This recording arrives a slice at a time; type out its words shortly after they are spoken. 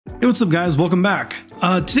Hey, what's up guys? Welcome back.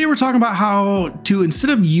 Today we're talking about how to,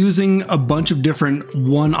 instead of using a bunch of different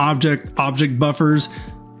one object buffers,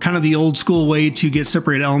 kind of the old school way to get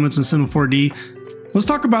separated elements in Cinema 4D, let's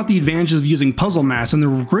talk about the advantages of using puzzle mats. And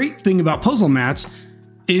the great thing about puzzle mats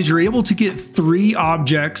is you're able to get 3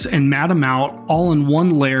 objects and mat them out all in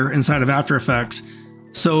one layer inside of After Effects.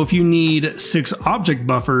 So if you need 6 object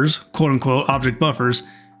buffers, quote unquote object buffers,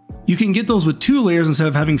 you can get those with 2 layers instead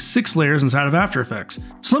of having 6 layers inside of After Effects.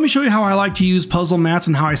 So let me show you how I like to use puzzle mats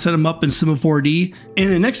and how I set them up in Cinema 4D. In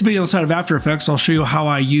the next video inside of After Effects, I'll show you how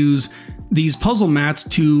I use these puzzle mats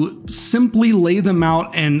to simply lay them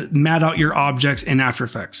out and mat out your objects in After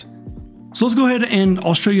Effects. So let's go ahead and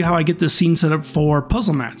I'll show you how I get this scene set up for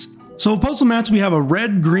puzzle mats. So puzzle mats, we have a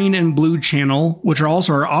red, green, and blue channel, which are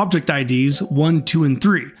also our object IDs 1, 2, and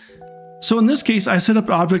 3. So in this case, I set up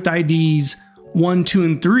object IDs 1, 2,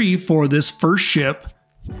 and 3 for this first ship,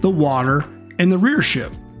 the water, and the rear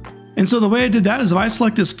ship. And so the way I did that is if I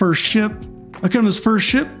select this first ship, I come to this first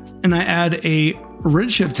ship and I add a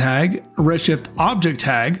Redshift tag, a Redshift object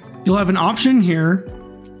tag. You'll have an option here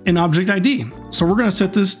in object ID. So we're gonna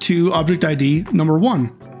set this to object ID number 1.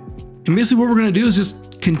 And basically what we're gonna do is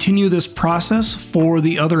just continue this process for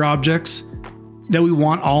the other objects that we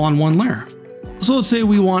want all on one layer. So let's say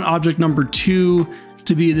we want object number 2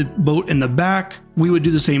 to be the boat in the back. We would do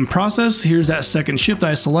the same process. Here's that second ship that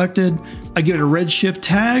I selected. I give it a Redshift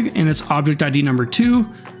tag and it's object ID number 2.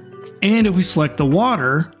 And if we select the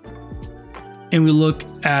water and we look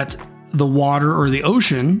at the water or the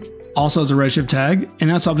ocean, also has a Redshift tag, and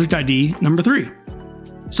that's object ID number 3.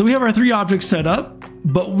 So we have our 3 objects set up,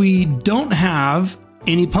 but we don't have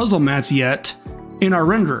any puzzle mats yet in our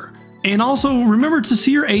renderer. And also remember to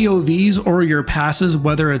see your AOVs or your passes,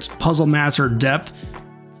 whether it's puzzle mats or depth,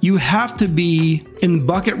 you have to be in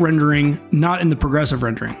bucket rendering, not in the progressive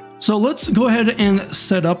rendering. So let's go ahead and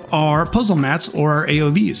set up our puzzle mats or our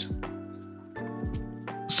AOVs.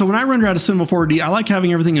 So when I render out of Cinema 4D, I like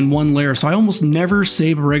having everything in one layer, so I almost never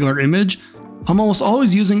save a regular image. I'm almost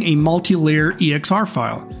always using a multi-layer EXR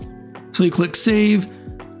file. So you click save.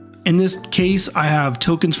 In this case, I have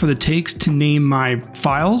tokens for the takes to name my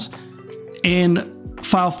files, and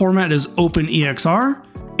file format is OpenEXR.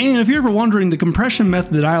 And if you're ever wondering, the compression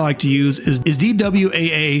method that I like to use is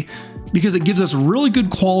DWAA because it gives us really good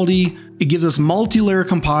quality, it gives us multi-layer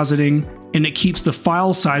compositing, and it keeps the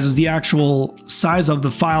file sizes, the actual size of the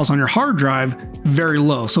files on your hard drive, very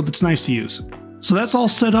low, so that's nice to use. So that's all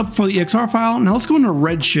set up for the EXR file. Now let's go into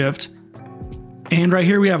Redshift, and right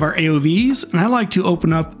here we have our AOVs, and I like to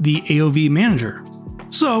open up the AOV manager.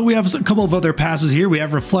 So we have a couple of other passes here. We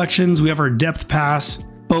have reflections, we have our depth pass,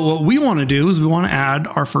 but what we want to do is we want to add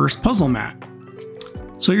our first puzzle mat.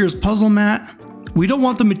 So here's puzzle mat. We don't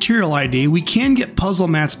want the material ID. We can get puzzle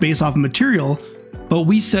mats based off material, but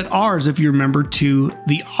we set ours, if you remember, to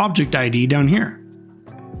the object ID down here.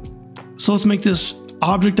 So let's make this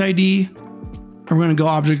object ID, and we're going to go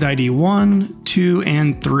object ID 1, 2,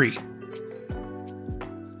 and 3.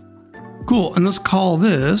 Cool, and let's call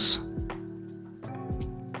this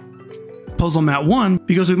Puzzle Mat 1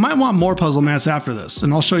 because we might want more puzzle mats after this,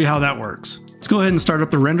 and I'll show you how that works. Let's go ahead and start up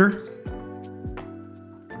the render.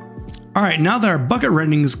 All right, now that our bucket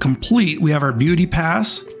rendering is complete, we have our beauty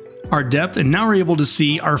pass, our depth, and now we're able to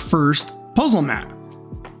see our first puzzle mat.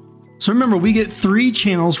 So remember, we get 3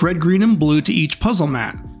 channels, red, green, and blue to each puzzle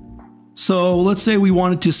mat. So let's say we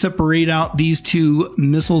wanted to separate out these 2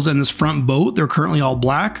 missiles and this front boat. They're currently all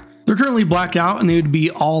black. They're currently blacked out and they would be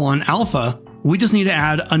all on alpha. We just need to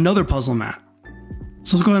add another puzzle mat.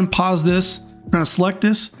 So let's go ahead and pause this. We're gonna select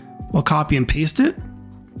this. We'll copy and paste it.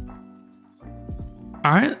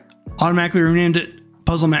 All right, automatically renamed it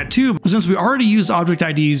Puzzle Mat 2. But since we already used object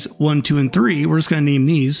IDs 1, 2, and 3, we're just gonna name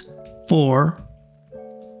these 4,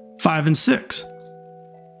 5, and 6.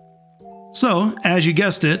 So as you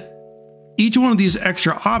guessed it, each one of these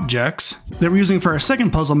extra objects that we're using for our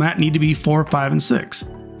second puzzle mat need to be 4, 5, and 6.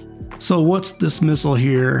 So what's this missile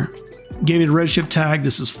here? Gave it a Redshift tag,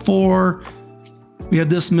 this is 4. We have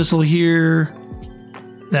this missile here,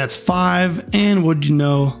 that's 5. And what do you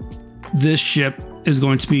know, this ship is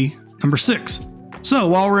going to be number 6. So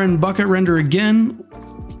while we're in bucket render again,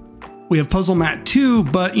 we have puzzle mat 2,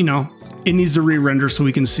 but you know, it needs to re-render so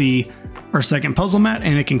we can see our second puzzle mat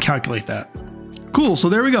and it can calculate that. Cool, so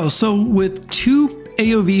there we go. So with 2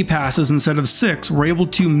 AOV passes instead of 6, we're able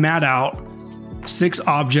to mat out 6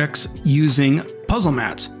 objects using puzzle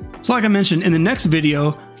mats. So like I mentioned, in the next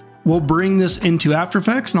video, we'll bring this into After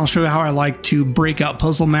Effects and I'll show you how I like to break out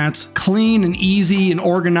puzzle mats clean and easy and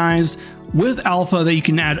organized with alpha that you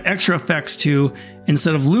can add extra effects to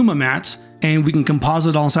instead of Luma mats, and we can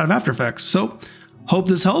composite all inside of After Effects. So Hope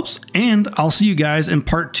this helps, and I'll see you guys in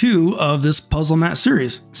part 2 of this Puzzle Matte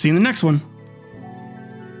series. See you in the next one.